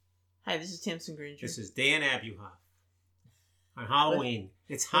Hi, this is Tamsin Granger. This is Dan Abuhoff. On Halloween.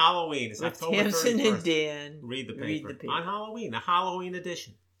 It's Halloween. It's October 31st. Tamsin and Dan. Read the paper. On Halloween. The Halloween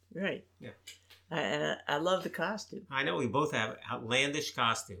edition. Right. Yeah. And I love the costume. I know we both have outlandish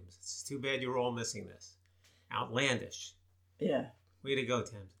costumes. It's too bad you're all missing this. Outlandish. Yeah. Way to go,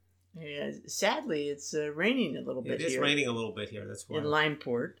 Tamsin. Yeah. Sadly, it's raining a little bit here. It is raining a little bit here. That's why. In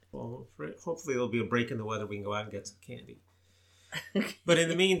Limeport. Well, hopefully there'll be a break in the weather. We can go out and get some candy. But in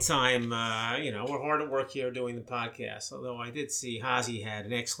the meantime, we're hard at work here doing the podcast. Although I did see Hazy had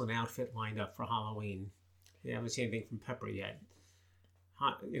an excellent outfit lined up for Halloween. You haven't seen anything from Pepper yet.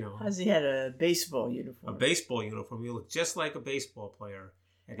 Hazy had a baseball uniform. A baseball uniform. You look just like a baseball player.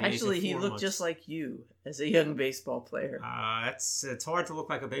 Actually, he looked just like you as a young baseball player. It's hard to look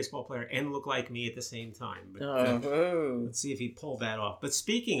like a baseball player and look like me at the same time. But, let's see if he pulled that off. But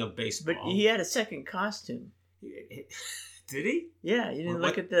speaking of baseball... But he had a second costume. Did he? Yeah, you didn't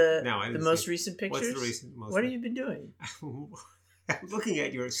look at the most recent pictures? What's the recent most What have you been doing? I'm looking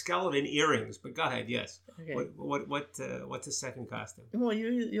at your skeleton earrings, but go ahead, yes. Okay. What's the second costume? Well,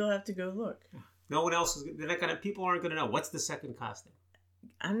 you'll have to go look. No one else people aren't gonna know. What's the second costume?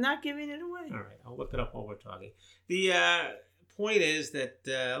 I'm not giving it away. All right, I'll look it up while we're talking. The point is that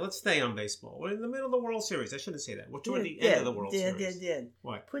let's stay on baseball. We're in the middle of the World Series. I shouldn't say that. We're toward the end of the World Series. Dad.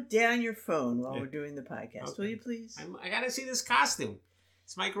 What? Put down your phone while we're doing the podcast, okay. Will you please? I got to see this costume.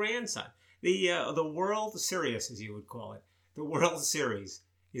 It's my grandson. The World Series, as you would call it, the World Series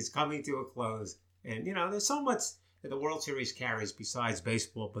is coming to a close, and there's so much that the World Series carries besides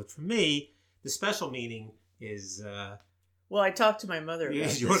baseball. But for me, the special meaning is. Well, I talked to my mother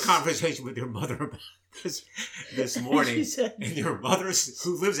about your conversation with your mother about this morning. She said, and your mother,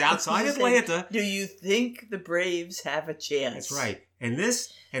 who lives outside Atlanta. Said, do you think the Braves have a chance? That's right. And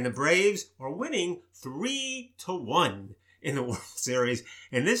the Braves are winning 3-1 in the World Series.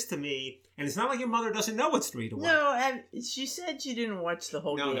 And this to me, and it's not like your mother doesn't know it's 3-1. No, and she said she didn't watch the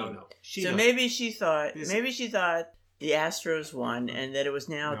whole game. No. Maybe she thought the Astros won and that it was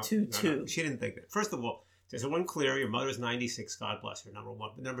now 2-2. No. She didn't think that. First of all, there's one clear. Your mother's 96. God bless her, number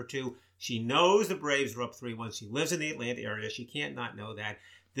one. But number two, she knows the Braves are up 3-1. She lives in the Atlanta area. She can't not know that.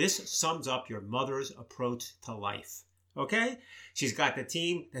 This sums up your mother's approach to life. Okay? She's got the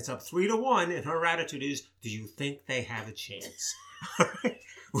team that's up 3-1, and her attitude is, do you think they have a chance?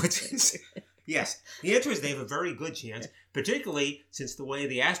 Which is, yes. The answer is they have a very good chance, particularly since the way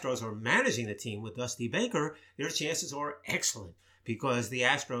the Astros are managing the team with Dusty Baker, their chances are excellent. Because the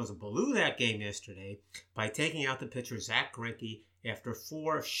Astros blew that game yesterday by taking out the pitcher Zach Greinke after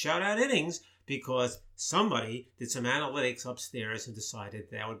 4 shutout innings because somebody did some analytics upstairs and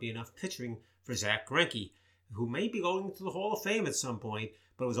decided that would be enough pitching for Zach Greinke, who may be going to the Hall of Fame at some point,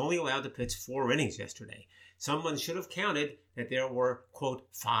 but was only allowed to pitch 4 innings yesterday. Someone should have counted that there were, quote,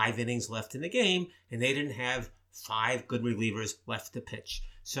 5 innings left in the game, and they didn't have 5 good relievers left to pitch.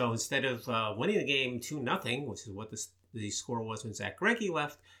 So instead of winning the game 2-0, which is what the score was when Zach Greinke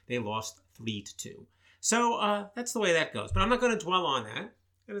left, they lost 3-2. So that's the way that goes. But I'm not going to dwell on that.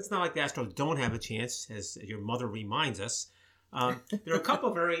 And it's not like the Astros don't have a chance, as your mother reminds us. There are a couple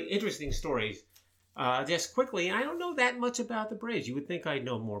of very interesting stories. Just quickly, I don't know that much about the Braves. You would think I'd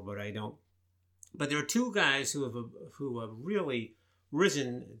know more, but I don't. But there are 2 guys who have really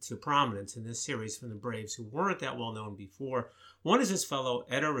risen to prominence in this series from the Braves who weren't that well known before. One is this fellow,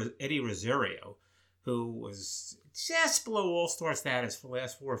 Eddie Rosario, who was just below all-star status for the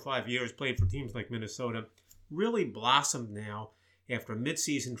last 4 or 5 years, played for teams like Minnesota, really blossomed now after a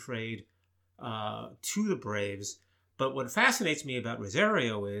midseason trade to the Braves. But what fascinates me about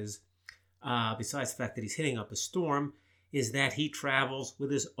Rosario is, besides the fact that he's hitting up a storm, is that he travels with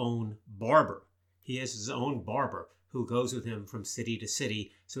his own barber. He has his own barber who goes with him from city to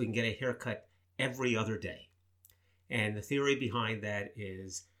city so he can get a haircut every other day. And the theory behind that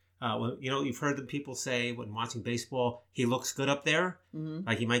is, you've heard the people say when watching baseball, he looks good up there,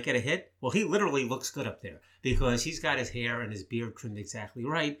 like he might get a hit. Well, he literally looks good up there because he's got his hair and his beard trimmed exactly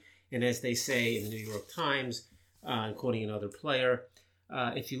right. And as they say in the New York Times, quoting another player,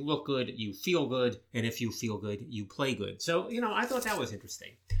 if you look good, you feel good. And if you feel good, you play good. So, I thought that was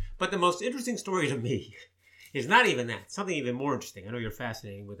interesting. But the most interesting story to me is not even that. Something even more interesting. I know you're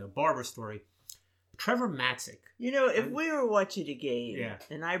fascinated with a barber story. Trevor Matzik. If we were watching a game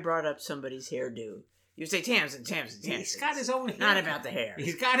and I brought up somebody's hairdo, you'd say, Tamsin. He's got his own hair. Not about the hair.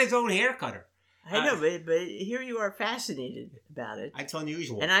 He's got his own hair cutter. I know, but here you are fascinated about it. It's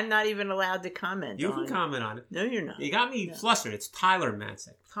unusual. And I'm not even allowed to comment You can comment on it. No, you're not. You got me flustered. It's Tyler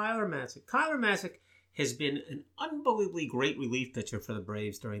Matzik. Tyler Matzik has been an unbelievably great relief pitcher for the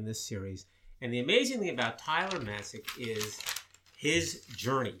Braves during this series. And the amazing thing about Tyler Matzik is his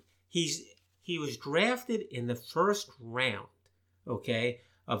journey. He was drafted in the first round, okay,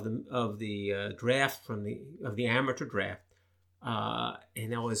 of the draft of the amateur draft,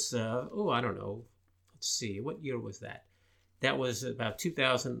 and that was I don't know. Let's see, what year was that? That was about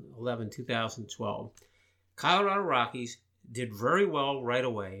 2011, 2012. Colorado Rockies did very well right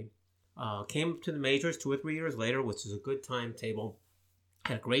away. Came up to the majors 2 or 3 years later, which is a good timetable.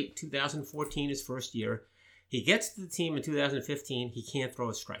 Had a great 2014, his first year. He gets to the team in 2015. He can't throw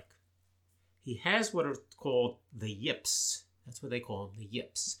a strike. He has what are called the yips. That's what they call them, the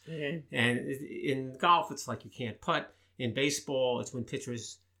yips. Mm-hmm. And in golf, it's like you can't putt. In baseball, it's when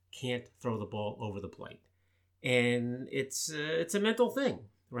pitchers can't throw the ball over the plate. And it's a mental thing,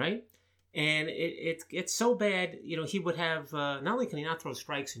 right? And it's so bad, he would have, not only can he not throw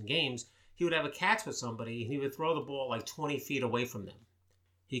strikes in games, he would have a catch with somebody, and he would throw the ball like 20 feet away from them.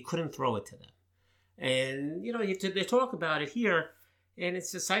 He couldn't throw it to them. And, they talk about it here, and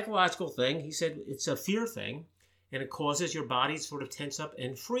it's a psychological thing. He said it's a fear thing, and it causes your body to sort of tense up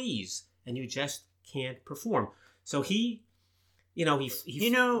and freeze, and you just can't perform. So he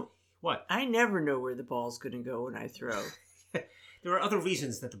what? I never know where the ball's going to go when I throw. There are other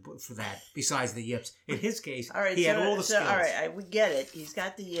reasons for that besides the yips. In his case, he had all the skills. All right, we get it. He's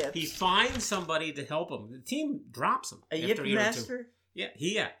got the yips. He finds somebody to help him. The team drops him. A yip master? Yeah,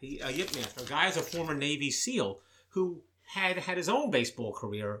 a yip master. A guy is a former Navy SEAL who had his own baseball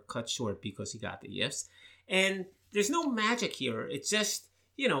career cut short because he got the yips. And there's no magic here. It's just,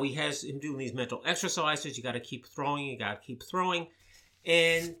 he has him doing these mental exercises. You got to keep throwing.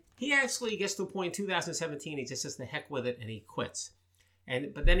 And he actually gets to a point in 2017, he just says the heck with it, and he quits.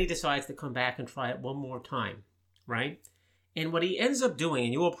 But then he decides to come back and try it one more time, right? And what he ends up doing,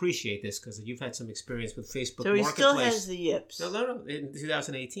 and you'll appreciate this because you've had some experience with Facebook Marketplace. So he still has the yips. No, in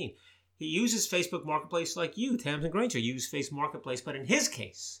 2018. He uses Facebook Marketplace like you, Tams and Granger, use Facebook Marketplace, but in his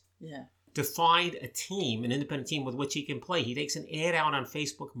case, to find a team, an independent team with which he can play, he takes an ad out on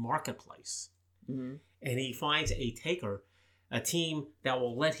Facebook Marketplace, and he finds a taker, a team that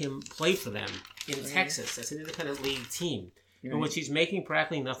will let him play for them in Texas. That's an independent league team in which he's making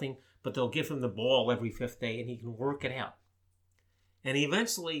practically nothing, but they'll give him the ball every fifth day and he can work it out. And he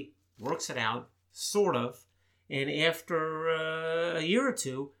eventually works it out, sort of, and after a year or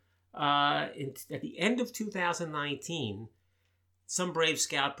two, at the end of 2019, some brave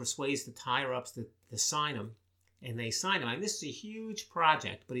scout persuades the higher-ups to sign him, and they sign him. I mean, this is a huge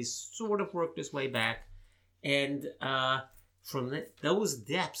project, but he's sort of worked his way back, and from those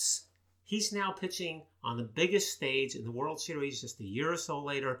depths, he's now pitching on the biggest stage in the World Series just a year or so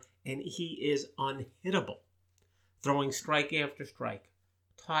later, and he is unhittable, throwing strike after strike.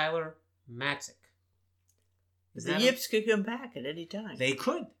 Tyler Matzek. The yips could come back at any time. They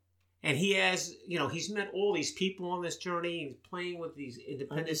could. And he has, he's met all these people on this journey. He's playing with these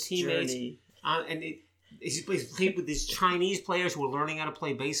independent teammates. He's played with these Chinese players who are learning how to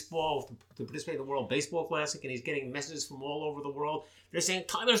play baseball to participate in the World Baseball Classic, and he's getting messages from all over the world. They're saying,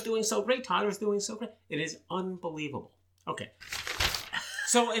 Tyler's doing so great. Tyler's doing so great. It is unbelievable. Okay.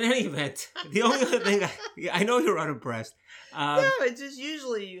 So in any event, the only other thing, I know you're unimpressed. No, it's just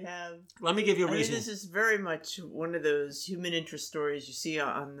usually you have... Let me give you a reason. This is very much one of those human interest stories you see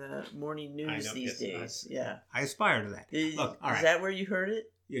on the morning news these days. I aspire to that. Look, all right. Is that where you heard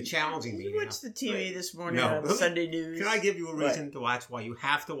it? You're challenging me. You watched the TV this morning on Sunday news. Can I give you a reason to watch why you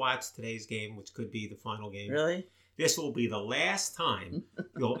have to watch today's game, which could be the final game? Really? This will be the last time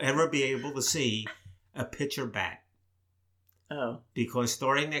you'll ever be able to see a pitcher bat. Oh. Because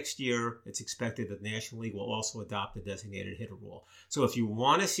starting next year, it's expected that the National League will also adopt the designated hitter rule. So if you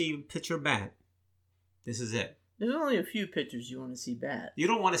want to see pitcher bat, this is it. There's only a few pitchers you want to see bat. You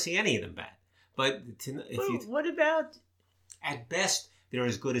don't want to see any of them bat. But what about... At best, they're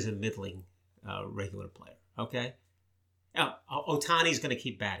as good as a middling regular player. Okay? Now, Ohtani's going to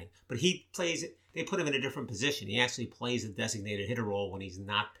keep batting. But he plays... They put him in a different position. He actually plays the designated hitter role when he's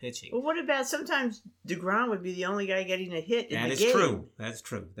not pitching. Well, what about sometimes DeGrom would be the only guy getting a hit in the game?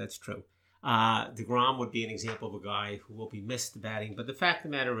 That's true. DeGrom would be an example of a guy who will be missed batting. But the fact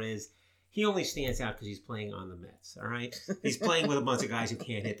of the matter is, he only stands out because he's playing on the Mets, all right? He's playing with a bunch of guys who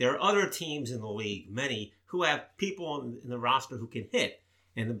can't hit. There are other teams in the league, many, who have people in the roster who can hit,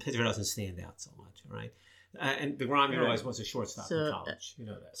 and the pitcher doesn't stand out so much, all right? And DeGrom, always was a shortstop in college. You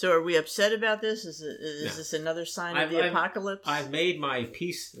know that. So are we upset about this? Is this another sign of the apocalypse? I've made my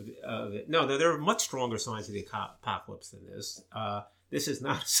piece of it. No, there are much stronger signs of the apocalypse than this. This is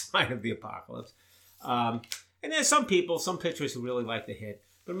not a sign of the apocalypse. And there's some pitchers who really like to hit.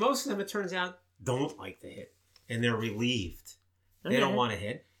 But most of them, it turns out, don't like to hit. And they're relieved. They don't want to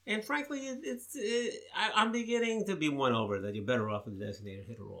hit. And frankly, I'm beginning to be won over that you're better off with the designated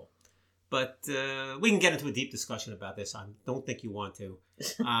hitter role. But we can get into a deep discussion about this. I don't think you want to.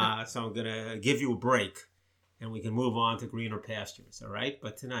 So I'm going to give you a break, and we can move on to greener pastures, all right?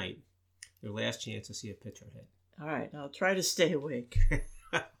 But tonight, your last chance to see a pitcher hit. All right, I'll try to stay awake.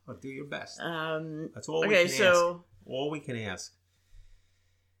 I'll do your best. That's all we can ask. All we can ask.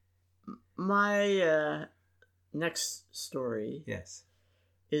 My next story yes.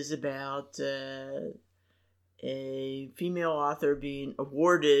 is about a female author being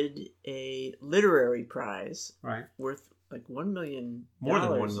awarded a literary prize worth like $1 million. More than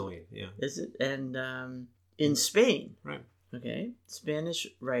 $1 million, yeah. Is it? And in Spain. Right. Okay. Spanish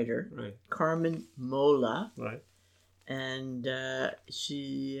writer. Right. Carmen Mola. Right. And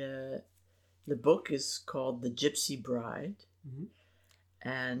the book is called The Gypsy Bride. Mm-hmm.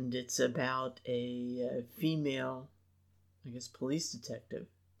 And it's about a female, I guess, police detective.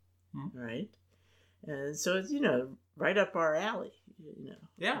 Mm-hmm. Right. And so it's, right up our alley,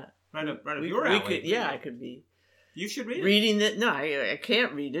 Yeah, right up your alley. I could be. You should read it. Reading it. No, I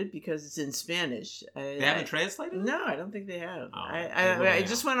can't read it because it's in Spanish. They haven't translated it? No, I don't think they have. Oh, I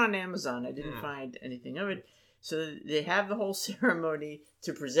just went on Amazon. I didn't find anything of it. So they have the whole ceremony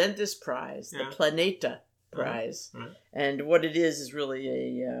to present this prize, the Planeta Prize. Uh-huh. Right. And what it is really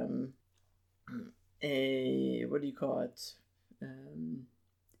a what do you call it?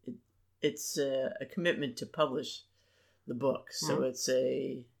 It's a commitment to publish the book. So it's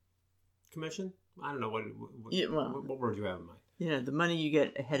a commission. I don't know what word you have in mind. The money you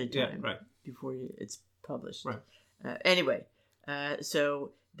get ahead of time before it's published. Right. Anyway,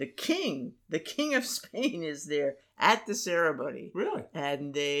 so the king of Spain is there at the ceremony. Really?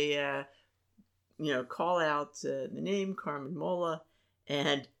 And they, call out the name Carmen Mola,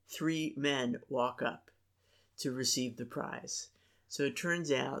 and 3 men walk up to receive the prize. So it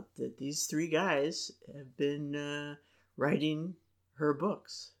turns out that these 3 guys have been writing her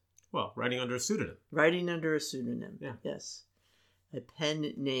books. Well, writing under a pseudonym. Writing under a pseudonym, yeah. Yes. A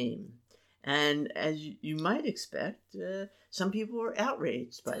pen name. And as you might expect, some people are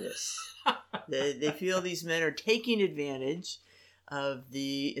outraged by this. They feel these men are taking advantage of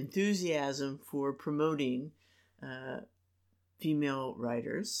the enthusiasm for promoting female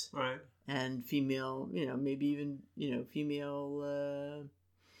writers. Right. And female, maybe even, female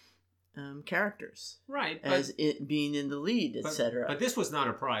characters. Right. As it being in the lead, etc. But this was not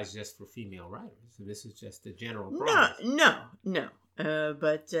a prize just for female writers. This is just a general prize. No.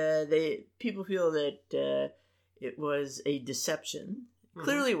 But people feel that it was a deception. Mm-hmm.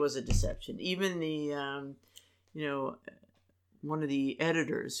 Clearly it was a deception. Even the, one of the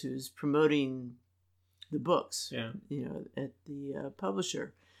editors who's promoting the books, at the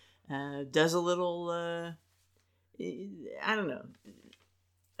publisher, does a little, I don't know,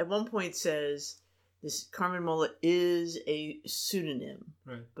 at one point says this Carmen Mola is a pseudonym,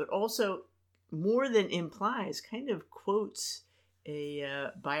 right. But also more than implies, kind of quotes a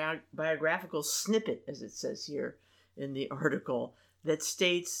biographical snippet, as it says here in the article, that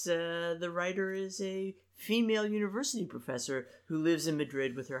states the writer is a female university professor who lives in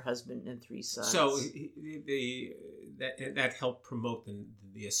Madrid with her husband and 3 sons. So that helped promote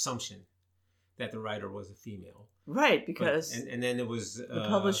the assumption that the writer was a female. Right, because and then it was the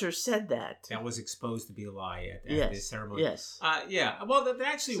publisher said that was exposed to be a lie at this ceremony. Yes. Yeah. Well,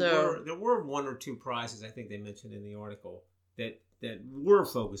 there were 1 or 2 prizes I think they mentioned in the article that were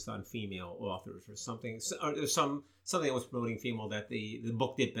focused on female authors or something, or something that was promoting female that the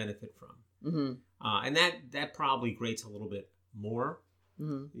book did benefit from. Mm-hmm. And that probably grates a little bit more,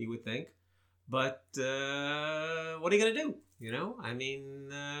 you would think. But what are you going to do? I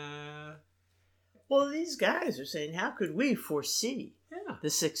mean. Well, these guys are saying, how could we foresee the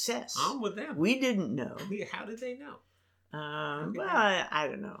success? I'm with them. We didn't know. How did they know? I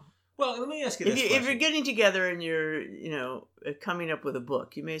don't know. Well, let me ask you this question. If you're getting together and you're, coming up with a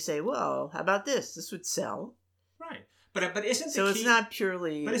book, you may say, well, how about this? This would sell. Right. But isn't so it's not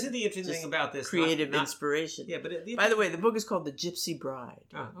purely. But isn't the interesting thing about this creative inspiration? Yeah, but by the way, the book is called The Gypsy Bride.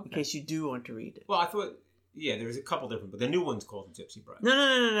 Oh, okay. In case you do want to read it. Well, I thought. Yeah, there's a couple different, but the new one's called The Gypsy Bride.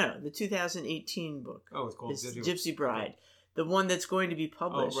 No. The 2018 book. Oh, it's called Gypsy Bride. Okay. The one that's going to be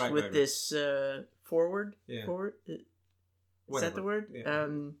published with this forward. Yeah. Forward. Is that the word? Yeah.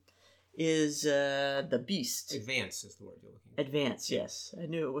 Is The Beast. Advance is the word you're looking for. Advance, yes. I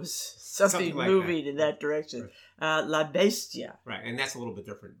knew it was something like moving in that direction. Right. La Bestia. Right, and that's a little bit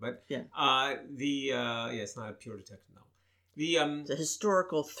different, but it's not a pure detective novel. It's a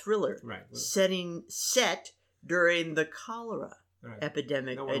historical thriller set during the cholera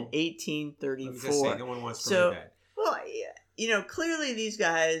epidemic in 1834. No one wants to read that. Well, clearly these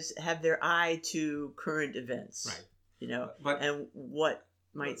guys have their eye to current events. Right. And what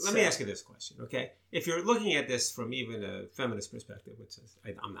might Let me ask you this question, okay? If you're looking at this from even a feminist perspective, which is,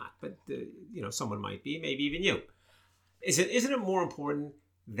 I'm not, but someone might be, maybe even you. Isn't it more important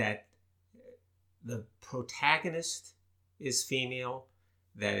that the protagonist is female,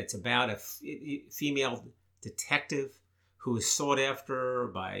 that it's about a female detective who is sought after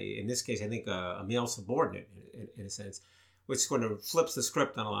by, in this case, I think a male subordinate, in a sense, which sort of flips the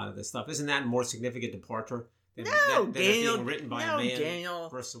script on a lot of this stuff? Isn't that a more significant departure than Daniel. it being written by a man Daniel.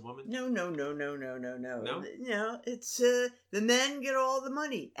 versus a woman? No. No? No, it's the men get all the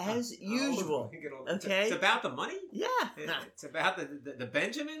money as usual. Okay, it's about the money. Yeah, it's about the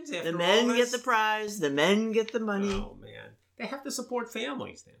Benjamins. The men get the prize. The men get the money. Oh man, they have to support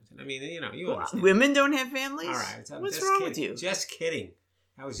families. Then I mean, you understand. Women don't have families. All right, what's wrong with you? Just kidding.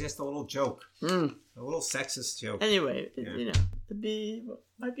 That was just a little joke, a little sexist joke. Anyway,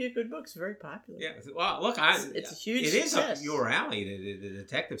 might be a good book. It's very popular. Yeah. Well, look, it's a huge success. It is up your alley, the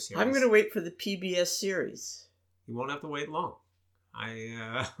detective series. I'm going to wait for the PBS series. You won't have to wait long.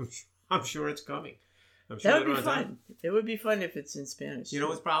 I'm sure it's coming. I'm sure that would be fun. It would be fun if it's in Spanish.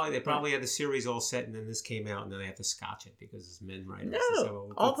 It's probably they probably had the series all set, and then this came out, and then they have to scotch it because it's men writers.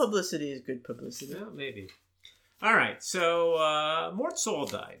 No, all publicity is good publicity. Yeah, maybe. All right, so Mort Sahl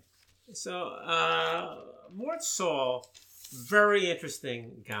died. So Mort Sahl, very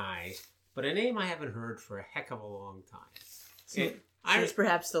interesting guy, but a name I haven't heard for a heck of a long time. So it's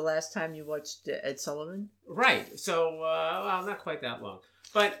perhaps the last time you watched Ed Sullivan? Right. So, well, not quite that long.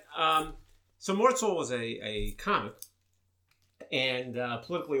 But, so Mort Sahl was a comic, and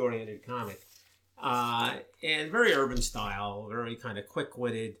politically oriented comic, and very urban style, very kind of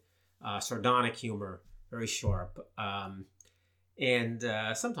quick-witted, sardonic humor, very sharp, and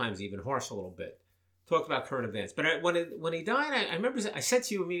sometimes even harsh a little bit. Talked about current events. But when he died, I remember I said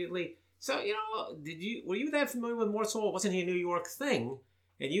to you immediately, so, were you that familiar with Mort Sahl? Wasn't he a New York thing?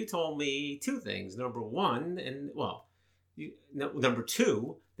 And you told me two things. Number one, number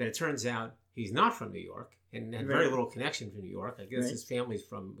two, that it turns out he's not from New York and had very little connection to New York. I guess his family's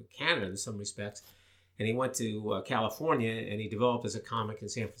from Canada in some respects. And he went to California, and he developed as a comic in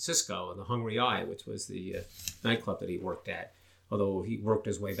San Francisco in the Hungry Eye, which was the nightclub that he worked at, although he worked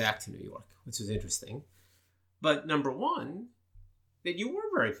his way back to New York, which is interesting. But number one, that you were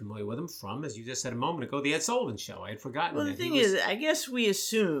very familiar with him from, as you just said a moment ago, the Ed Sullivan Show. I had forgotten that. Well, the thing is, I guess we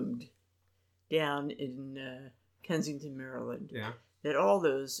assumed down in Kensington, Maryland, that all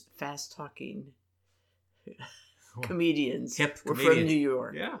those fast-talking comedians were from New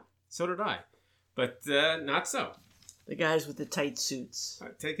York. Yeah, so did I. But not so. The guys with the tight suits.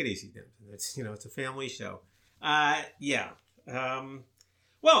 Take it easy, then. It's it's a family show. Well,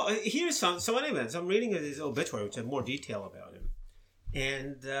 here's some. So anyway, I'm reading his obituary, which had more detail about him,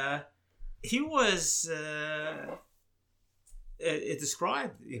 and he was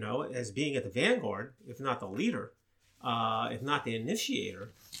described, as being at the vanguard, if not the leader, if not the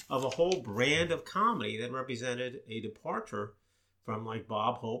initiator, of a whole brand of comedy that represented a departure from like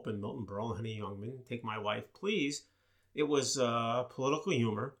Bob Hope and Milton Berle and Henny Youngman, Take My Wife, Please. It was political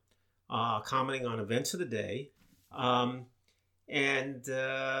humor, commenting on events of the day, and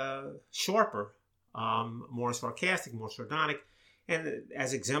sharper, more sarcastic, more sardonic. And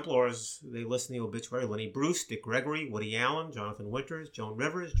as exemplars, they list in the obituary: Lenny Bruce, Dick Gregory, Woody Allen, Jonathan Winters, Joan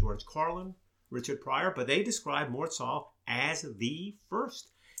Rivers, George Carlin, Richard Pryor. But they describe Mort Sahl as the first.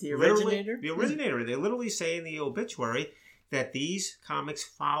 The originator? The originator. They literally say in the obituary that these comics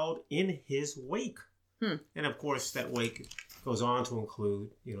followed in his wake. And of course, that wake goes on to include,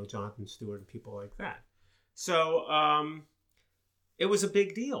 Jonathan Stewart and people like that. So it was a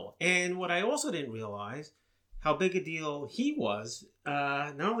big deal. And what I also didn't realize, how big a deal he was.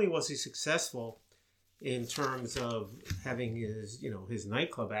 Not only was he successful in terms of having his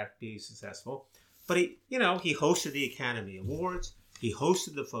nightclub act be successful, but he hosted the Academy Awards. He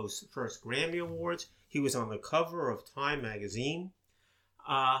hosted the first Grammy Awards. He was on the cover of Time magazine.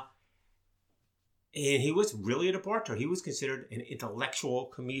 And he was really a departure. He was considered an intellectual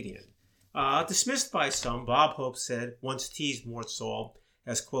comedian. Dismissed by some, Bob Hope once teased Mort Sahl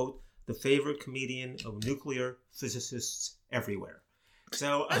as, quote, the favorite comedian of nuclear physicists everywhere.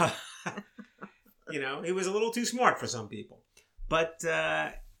 So, he was a little too smart for some people. But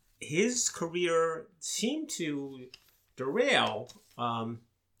his career seemed to derail,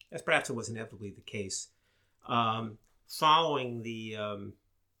 as perhaps it was inevitably the case, following the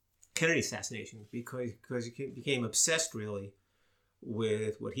Kennedy assassination, because he became obsessed, really,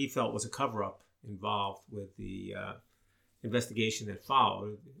 with what he felt was a cover-up involved with the investigation that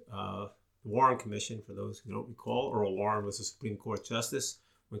followed. The Warren Commission, for those who don't recall, Earl Warren was a Supreme Court justice.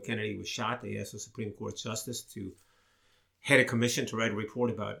 When Kennedy was shot, they asked the Supreme Court justice to had a commission to write a report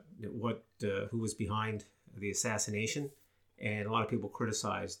about who was behind the assassination, and a lot of people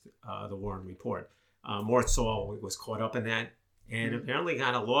criticized the Warren report. Mort Saul was caught up in that, and apparently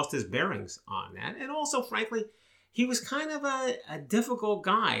kind of lost his bearings on that. And also, frankly, he was kind of a difficult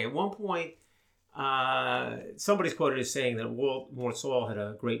guy. At one point, somebody's quoted as saying that Mort Saul had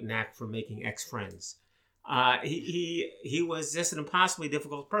a great knack for making ex-friends. He was just an impossibly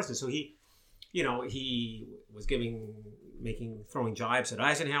difficult person. So he was throwing jibes at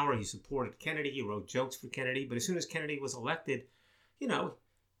Eisenhower. He supported Kennedy. He wrote jokes for Kennedy. But as soon as Kennedy was elected,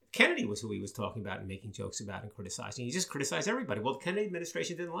 Kennedy was who he was talking about and making jokes about and criticizing. He just criticized everybody. Well, the Kennedy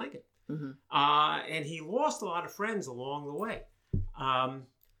administration didn't like it. Mm-hmm. And he lost a lot of friends along the way.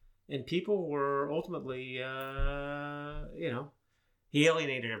 And people were ultimately, he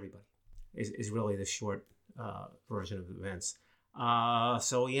alienated everybody, is really the short version of events.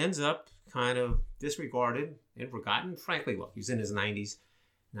 So he ends up kind of disregarded and forgotten. Frankly, look, he was in his 90s.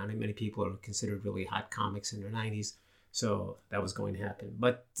 Not many people are considered really hot comics in their 90s. So that was going to happen.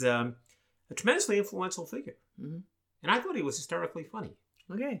 But a tremendously influential figure. Mm-hmm. And I thought he was hysterically funny.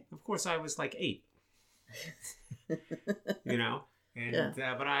 Okay. Of course, I was like 8. And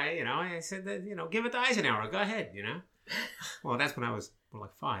but I said that, give it to Eisenhower. Go ahead, Well, that's when I was more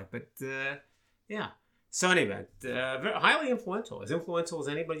like 5. But, yeah. So anyway, highly influential. As influential as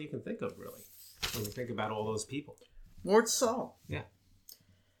anybody you can think of, really, when you think about all those people. Mort Saul. Yeah.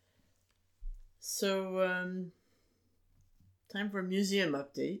 So, time for a museum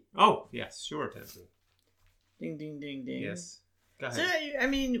update. Oh, yes. Sure, Tenson. Ding, ding, ding, ding. Yes. Go ahead.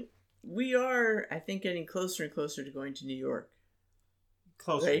 So, we are, I think, getting closer and closer to going to New York.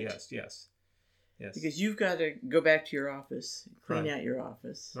 Closer, right? Yes. Because you've got to go back to your office, clean out your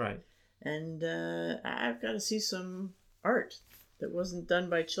office. Right. And I've got to see some art that wasn't done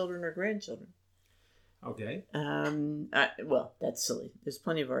by children or grandchildren. Okay. Well, that's silly. There's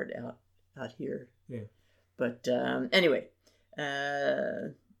plenty of art out here. Yeah. But anyway,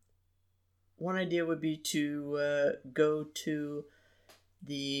 one idea would be to go to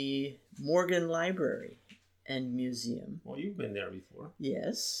the Morgan Library and Museum. Well, you've been there before.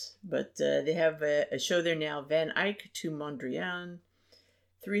 Yes, but they have a show there now, Van Eyck to Mondrian,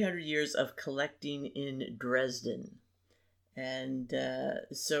 300 Years of Collecting in Dresden. And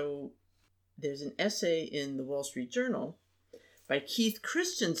so there's an essay in the Wall Street Journal by Keith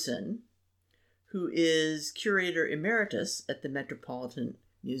Christensen, who is curator emeritus at the Metropolitan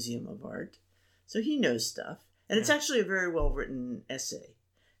Museum of Art. So he knows stuff. And it's actually a very well-written essay.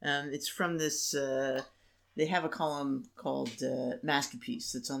 It's from this... they have a column called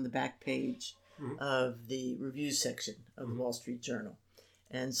Masterpiece that's on the back page of the review section of the Wall Street Journal.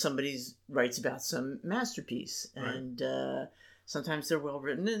 And somebody writes about some masterpiece. Right. And sometimes they're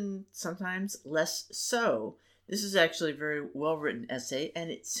well-written and sometimes less so. This is actually a very well-written essay,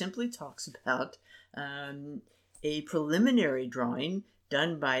 and it simply talks about a preliminary drawing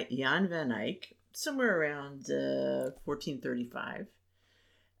done by Jan van Eyck somewhere around 1435,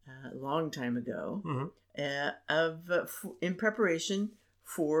 a long time ago, in preparation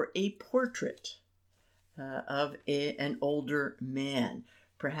for a portrait of an older man.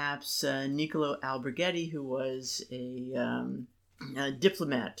 Perhaps Niccolo Alberghetti, who was a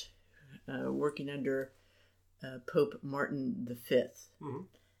diplomat working under Pope Martin V. Mm-hmm.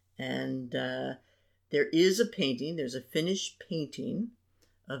 And there is a painting, there's a finished painting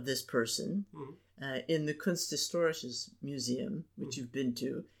of this person in the Kunsthistorisches Museum, which you've been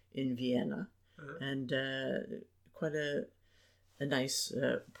to in Vienna. And quite a nice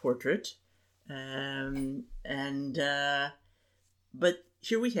portrait. But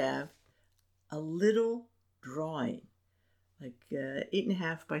here we have a little drawing, like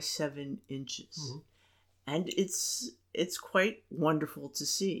 8.5 by 7 inches. And it's quite wonderful to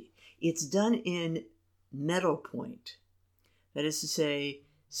see. It's done in metal point. That is to say,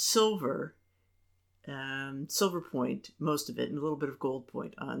 silver point, most of it, and a little bit of gold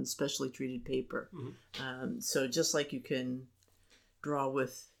point on specially treated paper. So just like you can draw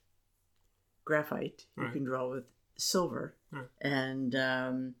with graphite, you can draw with silver. And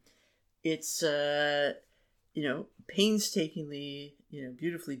it's, painstakingly,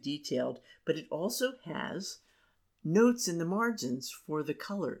 beautifully detailed, but it also has notes in the margins for the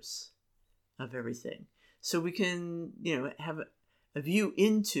colors of everything. So we can, have a view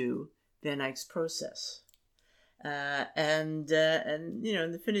into Van Eyck's process. And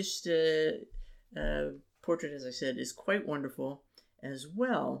the finished portrait, as I said, is quite wonderful as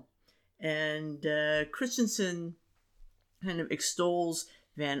well. And Christensen kind of extols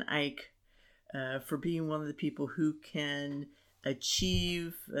Van Eyck for being one of the people who can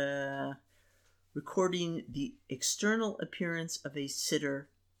achieve recording the external appearance of a sitter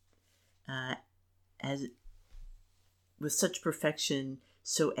as with such perfection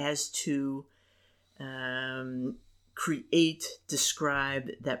so as to describe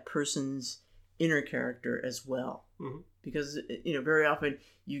that person's inner character as well. Mm-hmm. Because, very often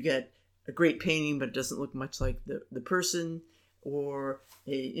you get a great painting, but it doesn't look much like the person, or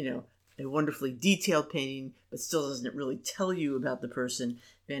a wonderfully detailed painting, but still doesn't really tell you about the person.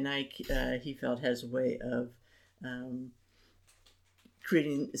 Van Eyck, he felt, has a way of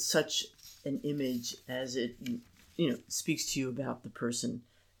creating such an image as it, speaks to you about the person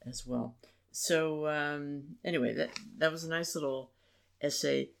as well. So anyway, that was a nice little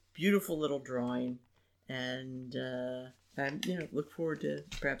essay, beautiful little drawing, and I look forward to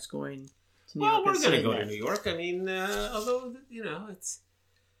perhaps going to New York. Well, we're going to go to New York. I mean, although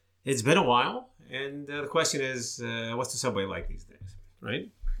it's been a while, and the question is, what's the subway like these days,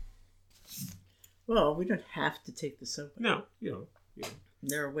 right? Well, we don't have to take the subway. No, you don't.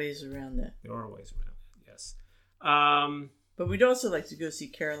 There are ways around that. There are ways around it, yes. But we'd also like to go see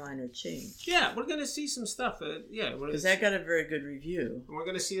Caroline or Change. Yeah, we're going to see some stuff. Because that got a very good review. We're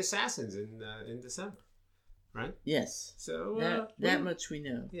going to see Assassins in December, right? Yes. So that much we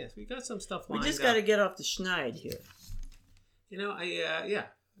know. Yes, we got some stuff lined up. We just got to get off the schneid here.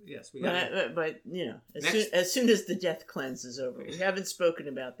 Yes, we got. But as soon as the death cleanse is over, we haven't spoken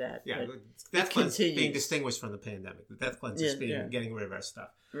about that. Yeah, death cleanse being distinguished from the pandemic. The death cleanse is getting rid of our stuff.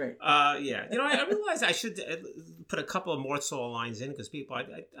 Right. I realized I should put a couple of Mortzall lines in because people,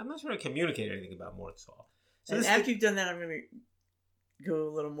 I'm not sure I communicate anything about Mortzall. So and after you've done that, I'm going to go a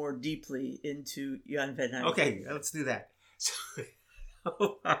little more deeply into Jan van Eyck. Okay, let's do that. So,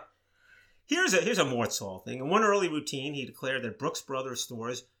 here's a Mortzall thing. In one early routine, he declared that Brooks Brothers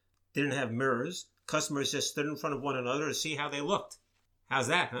stores didn't have mirrors. Customers just stood in front of one another to see how they looked. How's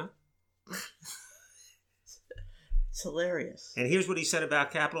that, huh? It's hilarious. And here's what he said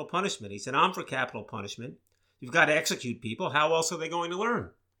about capital punishment. He said, I'm for capital punishment. You've got to execute people. How else are they going to learn?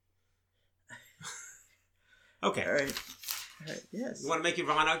 Okay. All right, yes. You want to make your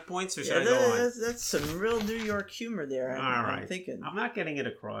Van Eyck points, or should I go on? That's some real New York humor there. I'm thinking. I'm not getting it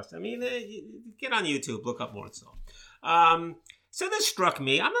across. I mean, get on YouTube, look up Mortzall. So this struck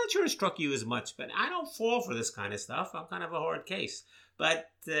me. I'm not sure it struck you as much, but I don't fall for this kind of stuff. I'm kind of a hard case. But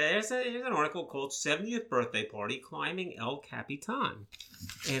here's an article called 70th Birthday Party Climbing El Capitan.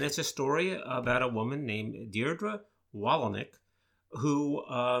 And it's a story about a woman named Deirdre Wallenick who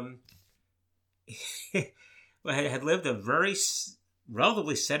had lived a very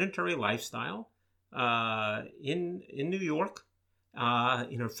relatively sedentary lifestyle in New York.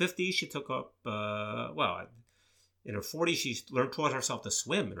 In her 50s, she took up, in her 40s, she taught herself to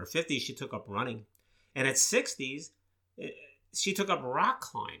swim. In her 50s, she took up running. And at 60s, she took up rock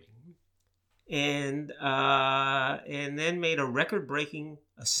climbing, and then made a record-breaking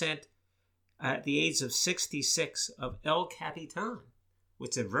ascent at the age of 66 of El Capitan,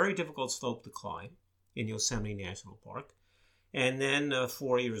 which is a very difficult slope to climb in Yosemite National Park. And then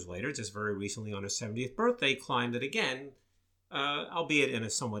 4 years later, just very recently on her 70th birthday, climbed it again, albeit in a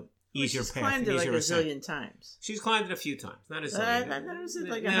somewhat easier path. She's climbed it like a zillion times. She's climbed it a few times, not a zillion. That was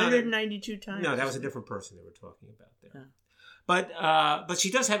like 192 times. No, that was a different person they were talking about there. But she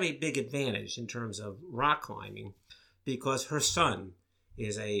does have a big advantage in terms of rock climbing because her son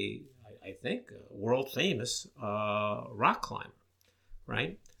is I think, world famous rock climber,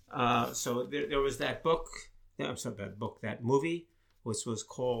 right? So there was that book, that movie, which was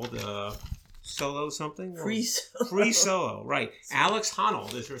called Solo something? Free Solo. Free Solo, right. Alex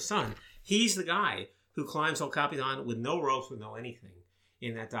Honnold is her son. He's the guy who climbs El Capitan with no ropes, with no anything.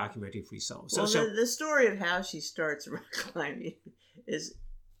 In that documentary, Free Solo. So the story of how she starts rock climbing is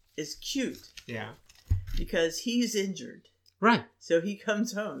cute. Yeah. Because he's injured. Right. So he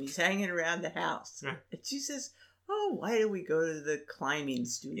comes home. He's hanging around the house. Right. And she says, oh, why don't we go to the climbing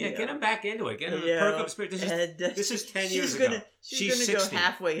studio? Yeah, get him back into it. Get him perk up spirit. This is 10 years ago. She's going to go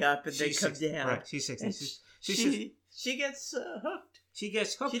halfway up and then come down. Right, she's 60. She gets hooked. She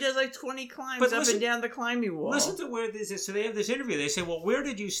gets hooked. She does like 20 climbs up and down the climbing wall. Listen to where this is. So they have this interview. They say, well, where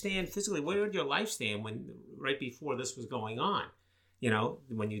did you stand physically? Where did your life stand right before this was going on? You know,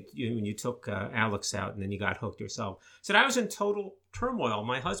 when you took Alex out and then you got hooked yourself. So I was in total turmoil.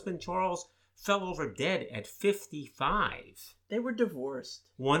 My husband, Charles, fell over dead at 55. They were divorced.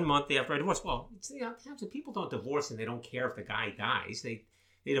 1 month after I divorced. Well, people don't divorce and they don't care if the guy dies. They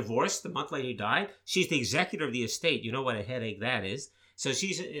divorced. The month later he died. She's the executor of the estate. You know what a headache that is. So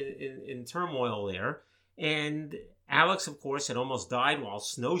she's in turmoil there. And Alex, of course, had almost died while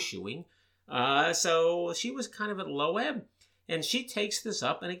snowshoeing. So she was kind of at low ebb. And she takes this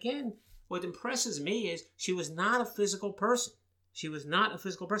up. And again, what impresses me is she was not a physical person. She was not a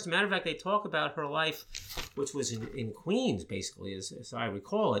physical person. Matter of fact, they talk about her life, which was in Queens, basically, as I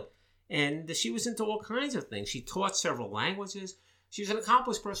recall it. And she was into all kinds of things. She taught several languages. She was an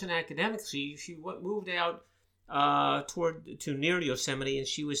accomplished person academically. She moved out to near Yosemite, and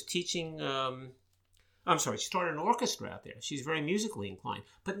she was teaching. She started an orchestra out there. She's very musically inclined,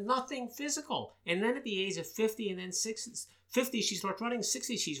 but nothing physical. And then at the age of 50, and then 50, she starts running.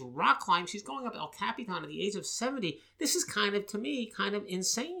 60, she's rock climbing. She's going up El Capitan at the age of 70. This is kind of, to me, kind of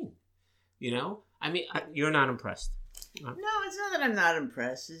insane. You know? I mean, you're not impressed. No, it's not that I'm not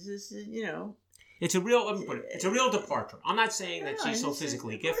impressed. It's just, It's a real departure. I'm not saying that she's so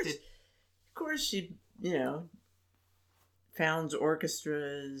physically gifted. Of course, she, founds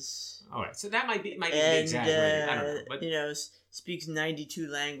orchestras. All right, so that might be exaggerated. I don't know, but speaks 92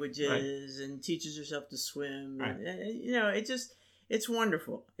 languages and teaches herself to swim. Right. And, it's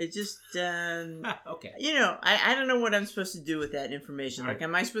wonderful. It just, okay. I don't know what I'm supposed to do with that information. Right. Like,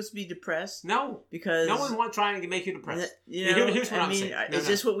 am I supposed to be depressed? No, because no one trying to make you depressed. Here's what I'm saying. Is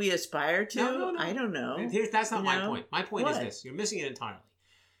this what we aspire to? No. I don't know. That's not my point. My point is this: you're missing it entirely.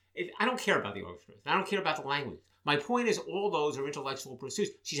 I don't care about the orchestras. I don't care about the language. My point is, all those are intellectual pursuits.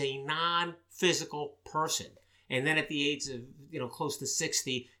 She's a non-physical person. And then at the age of, close to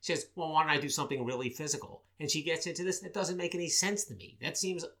 60, she says, well, why don't I do something really physical? And she gets into this. That doesn't make any sense to me. That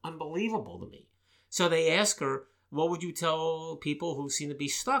seems unbelievable to me. So they ask her, what would you tell people who seem to be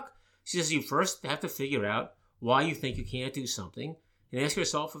stuck? She says, you first have to figure out why you think you can't do something and ask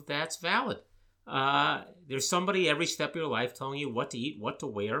yourself if that's valid. There's somebody every step of your life telling you what to eat, what to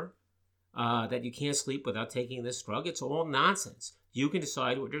wear, that you can't sleep without taking this drug. It's all nonsense. You can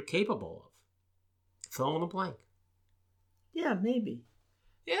decide what you're capable of. Fill in the blank. Yeah, maybe.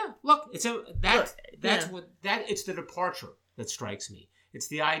 Yeah, look, it's the departure that strikes me. It's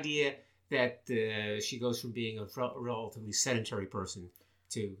the idea that she goes from being a relatively sedentary person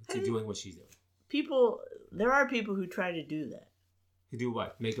to doing what she's doing. There are people who try to do that. To do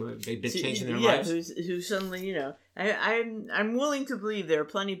what? Make a big change in their lives? Yeah, who suddenly, I'm willing to believe there are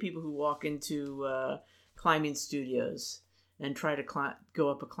plenty of people who walk into climbing studios and try to go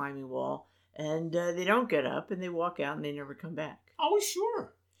up a climbing wall, and they don't get up, and they walk out, and they never come back. Oh,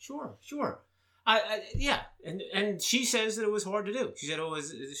 sure. Yeah, and she says that it was hard to do. She said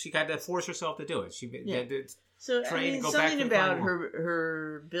she had to force herself to do it. She had to train and go back to the something about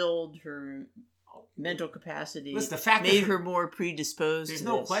her build, her mental capacity, made her more predisposed. There's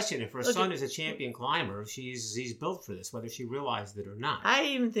no question. If her son is a champion climber, he's built for this, whether she realized it or not. I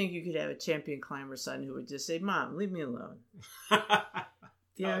even think you could have a champion climber son who would just say, "Mom, leave me alone.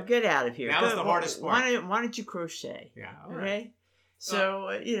 Get out of here." That was the hardest part. Why don't you crochet? Yeah. Okay. Right. So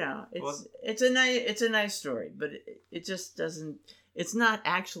it's a nice story, but it just doesn't. It's not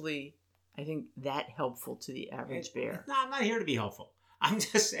actually, I think, that helpful to the average bear. No, I'm not here to be helpful. I'm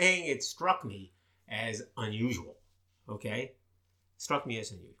just saying it struck me as unusual. Okay? Struck me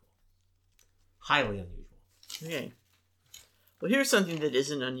as unusual. Highly unusual. Okay. Well, here's something that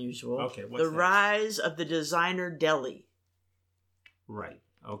isn't unusual. Okay, what's the rise of the designer deli. Right.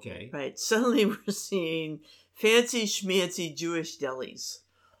 Okay. Right. Suddenly we're seeing fancy schmancy Jewish delis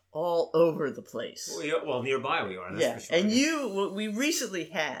all over the place. Well, nearby we are. That's for sure. And we recently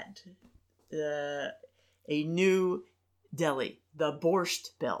had a new deli, the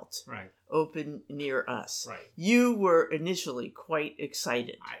Borscht Belt, right, open near us. Right. You were initially quite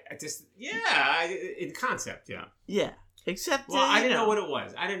excited. In concept, yeah. Yeah. Except, I didn't know what it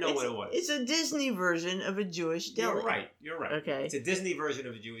was. It's a Disney version of a Jewish deli. You're right. Okay. It's a Disney version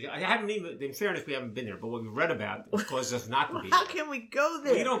of a Jewish. I haven't even, in fairness, we haven't been there, but what we read about caused us not to be How there. can we go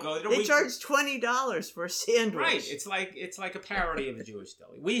there? We don't go there. They charge $20 for a sandwich. Right. It's like a parody of a Jewish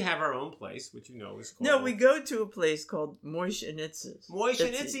deli. We have our own place, which is called... No, we go to a place called Moish and Itz's. Moish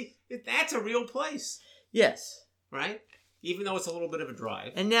and Itzy. That's a real place. Yes. Right? Even though it's a little bit of a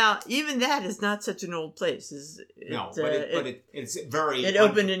drive. And now, even that is not such an old place. It's very... It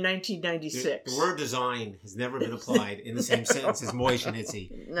opened in 1996. The word design has never been applied in the same sentence as Moish and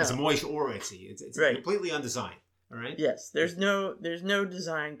Itzy. No. As Moish or Itzy. It's right. completely undesigned. All right? Yes. There's no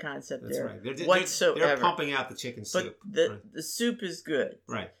design concept That's there right. whatsoever. They're pumping out the chicken soup. But the soup is good.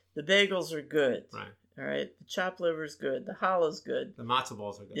 Right. The bagels are good. Right. All right, the chopped liver is good. The hollow's good. The matzo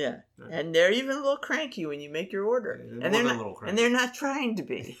balls are good. Yeah, right. And they're even a little cranky when you make your order. Yeah, they're not trying to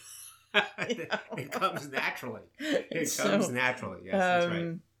be. It comes naturally. Comes naturally. Yes, that's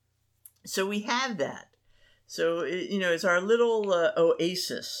right. So we have that. So it's our little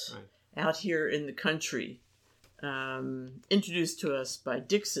oasis out here in the country, introduced to us by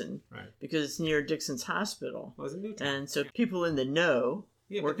Dixon, right? Because it's near Dixon's Hospital. Well, it's a new town. And so people in the know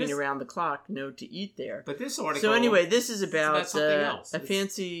working around the clock know to eat there. But this article... So anyway, this is about something else. a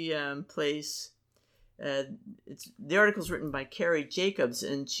fancy place. The article's written by Carrie Jacobs,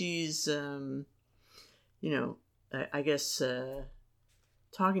 and she's, I guess,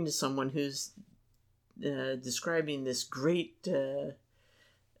 talking to someone who's describing this great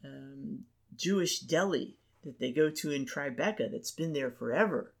Jewish deli that they go to in Tribeca that's been there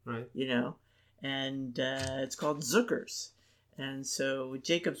forever, right? And it's called Zucker's. And so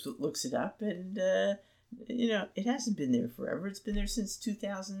Jacobs looks it up, and, it hasn't been there forever. It's been there since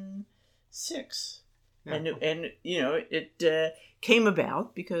 2006. Yeah. And it came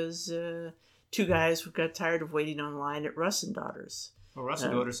about because two guys got tired of waiting online at Russ and Daughters. Well, Russ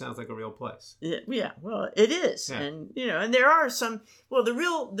and Daughters sounds like a real place. Yeah, well, it is. Yeah. And, and there are some, the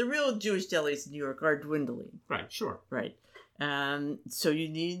real Jewish delis in New York are dwindling. Right, sure. Right. So you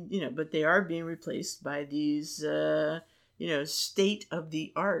need, but they are being replaced by these,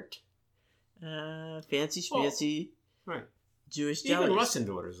 state-of-the-art, fancy, right. Jewish delis. Even Russ and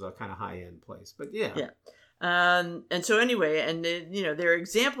Daughters is a kind of high-end place, but yeah. Yeah. And so anyway, and, there are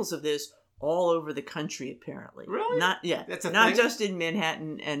examples of this all over the country, apparently. Really? Not just in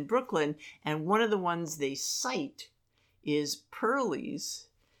Manhattan and Brooklyn. And one of the ones they cite is Pearlie's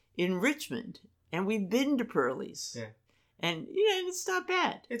in Richmond. And we've been to Pearlie's. Yeah. And, it's not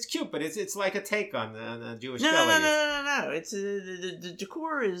bad. It's cute, but it's like a take on the Jewish deli. No. It's the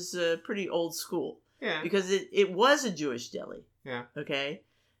decor is pretty old school. Yeah. Because it was a Jewish deli. Yeah. Okay?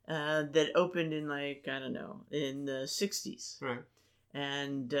 That opened in in the 60s. Right.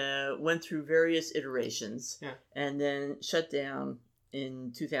 And went through various iterations. Yeah. And then shut down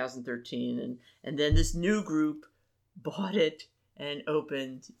in 2013. And then this new group bought it and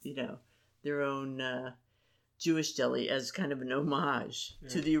opened, their own Jewish deli as kind of an homage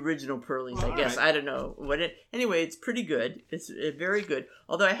to the original Pearlie's, I guess. Right. I don't know. Anyway, it's pretty good. It's very good.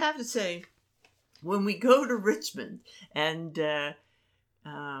 Although I have to say, when we go to Richmond and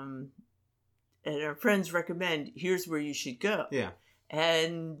our friends recommend, here's where you should go. Yeah.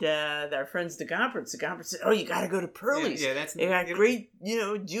 And our friends, the Gomperts said, "Oh, you got to go to Pearlie's. Yeah, that's they got great,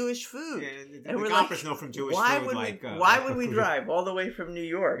 Jewish food." Yeah, and the Gomperts know from Jewish food. Why would we drive all the way from New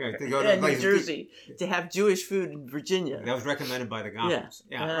York to go to New Jersey to have Jewish food in Virginia? That was recommended by the Gomperts.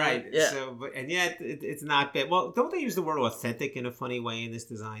 Yeah, right. Yeah. So, and yet it's not bad. Well, don't they use the word authentic in a funny way in this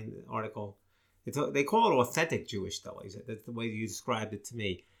design article? They call it authentic Jewish delis. That's the way you described it to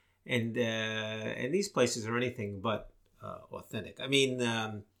me. And these places are anything but authentic. I mean,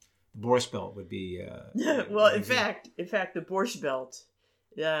 Borscht Belt would be. Well, in fact, the Borscht Belt,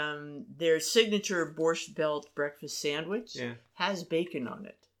 their signature Borscht Belt breakfast sandwich has bacon on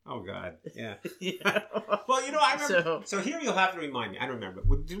it. Oh God, yeah. Well, I remember. So here you'll have to remind me. I don't remember.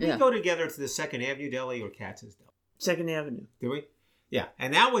 Did we go together to the Second Avenue Deli or Katz's Deli? Second Avenue. Did we? Yeah,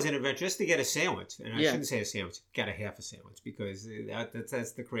 and that was an event just to get a sandwich. And I shouldn't say a sandwich, got a half a sandwich because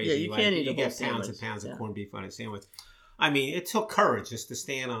that's the crazy. Yeah, you can't eat a whole get sandwich. Pounds and pounds of corned beef on a sandwich. I mean, it took courage just to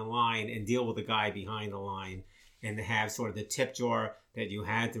stand online and deal with the guy behind the line and to have sort of the tip jar that you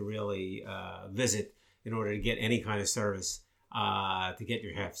had to really visit in order to get any kind of service to get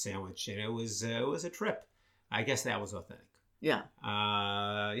your half sandwich. And it was a trip. I guess that was authentic. Yeah.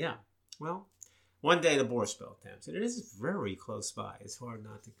 Yeah. Well, one day the Borscht Belt, and it is very close by. It's hard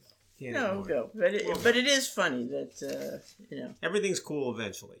not to go. Go. But it is funny that, everything's cool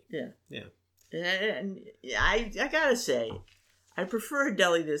eventually. Yeah. Yeah. And I gotta say, I prefer a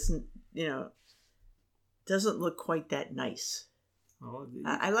deli that's, doesn't look quite that nice. Well,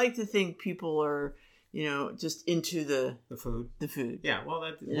 I like to think people are, just into the food. The food. Yeah,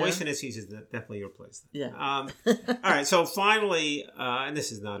 well, moistness is definitely your place. Yeah. All right, so finally, and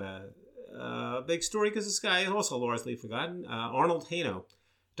this is not a big story because this guy is also largely forgotten. Arnold Haino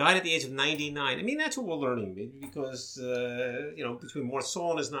died at the age of 99. I mean, that's what we're learning because, between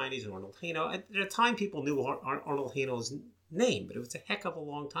Marceau in his 90s and Arnold Haino, at the time people knew Arnold Haino's name, but it was a heck of a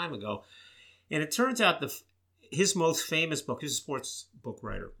long time ago. And it turns out his most famous book, he's a sports book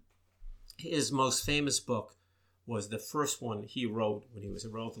writer, his most famous book was the first one he wrote when he was a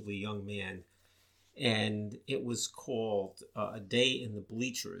relatively young man. And it was called A Day in the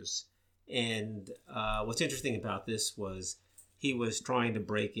Bleachers. And what's interesting about this was he was trying to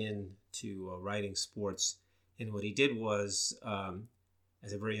break into writing sports. And what he did was,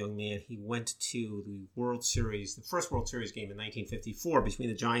 as a very young man, he went to the World Series, the first World Series game in 1954 between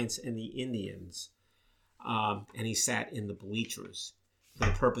the Giants and the Indians. And he sat in the bleachers for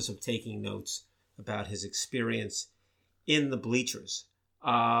the purpose of taking notes about his experience in the bleachers.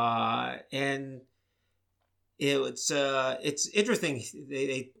 And it's interesting.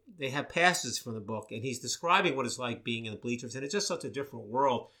 They they have passages from the book, and he's describing what it's like being in the bleachers, and it's just such a different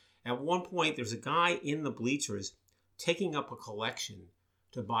world. At one point, there's a guy in the bleachers taking up a collection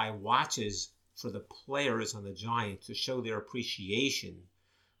to buy watches for the players on the Giants to show their appreciation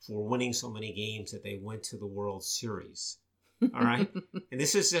for winning so many games that they went to the World Series. All right? And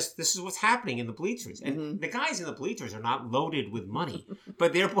this is what's happening in the bleachers. And the guys in the bleachers are not loaded with money,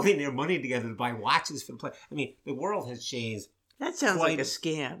 but they're putting their money together to buy watches for the play. I mean, the world has changed. That sounds like a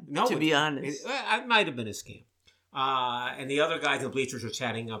scam, to be honest. It might have been a scam. And the other guys in the bleachers are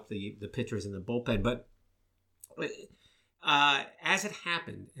chatting up the pitchers in the bullpen. But as it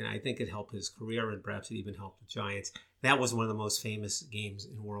happened, and I think it helped his career and perhaps it even helped the Giants, that was one of the most famous games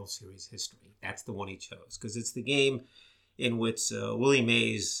in World Series history. That's the one he chose because it's the game in which Willie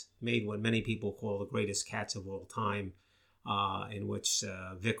Mays made what many people call the greatest catch of all time, in which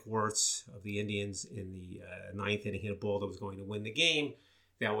Vic Wertz of the Indians in the ninth inning hit a ball that was going to win the game.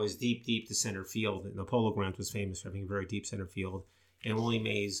 That was deep, deep to center field. And the Polo Grounds was famous for having a very deep center field. And Willie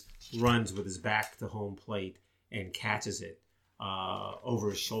Mays runs with his back to home plate and catches it over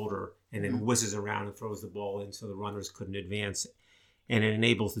his shoulder and then whizzes around and throws the ball in so the runners couldn't advance. And it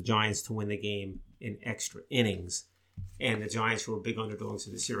enables the Giants to win the game in extra innings. And the Giants, who were big underdogs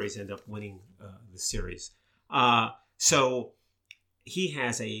in the series, end up winning the series. So he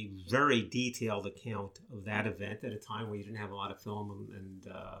has a very detailed account of that event at a time where you didn't have a lot of film and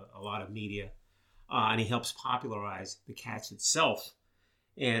a lot of media. And he helps popularize the catch itself.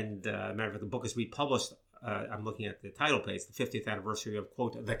 And matter of fact, the book is republished. I'm looking at the title page, the 50th anniversary of,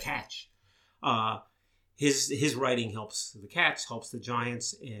 quote, The Catch. His writing helps the Catch, helps the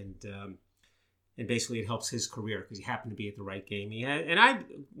Giants, and basically it helps his career because he happened to be at the right game.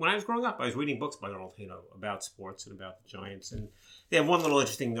 When I was growing up, I was reading books by Arnold Haino about sports and about the Giants. And they have one little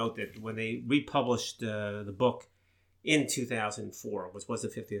interesting note that when they republished the book in 2004, which was the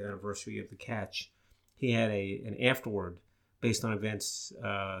 50th anniversary of The Catch, he had an afterword based on events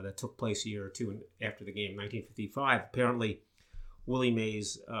that took place a year or two after the game, 1955. Apparently, Willie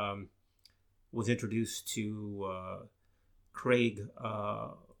Mays was introduced to Craig...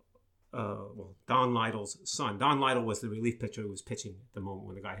 Don Lytle's son. Don Lytle was the relief pitcher who was pitching at the moment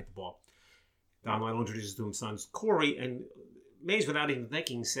when the guy hit the ball. Don Lytle introduces to him sons Corey, and Mays, without even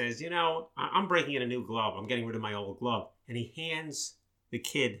thinking, says, I'm breaking in a new glove. I'm getting rid of my old glove. And he hands the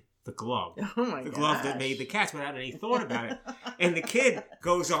kid the glove. Oh my the glove that made the catch without any thought about it. And the kid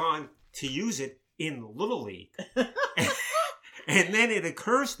goes on to use it in Little League. And then it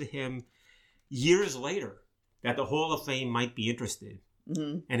occurs to him years later that the Hall of Fame might be interested.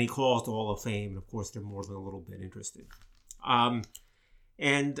 Mm-hmm. And he calls the Hall of Fame, and of course they're more than a little bit interested. And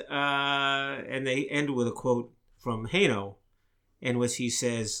they end with a quote from Haino, in which he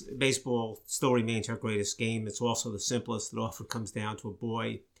says, "Baseball still remains our greatest game. It's also the simplest. It often comes down to a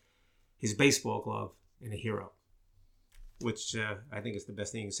boy, his baseball glove, and a hero." Which I think is the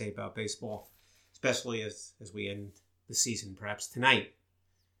best thing you can say about baseball, especially as we end the season, perhaps tonight.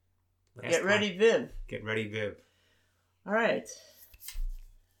 Get ready, Viv. Get ready, Viv. All right.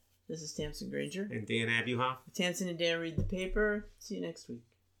 This is Tamsin Granger. And Dan Abuhoff. Tamsin and Dan read the paper. See you next week.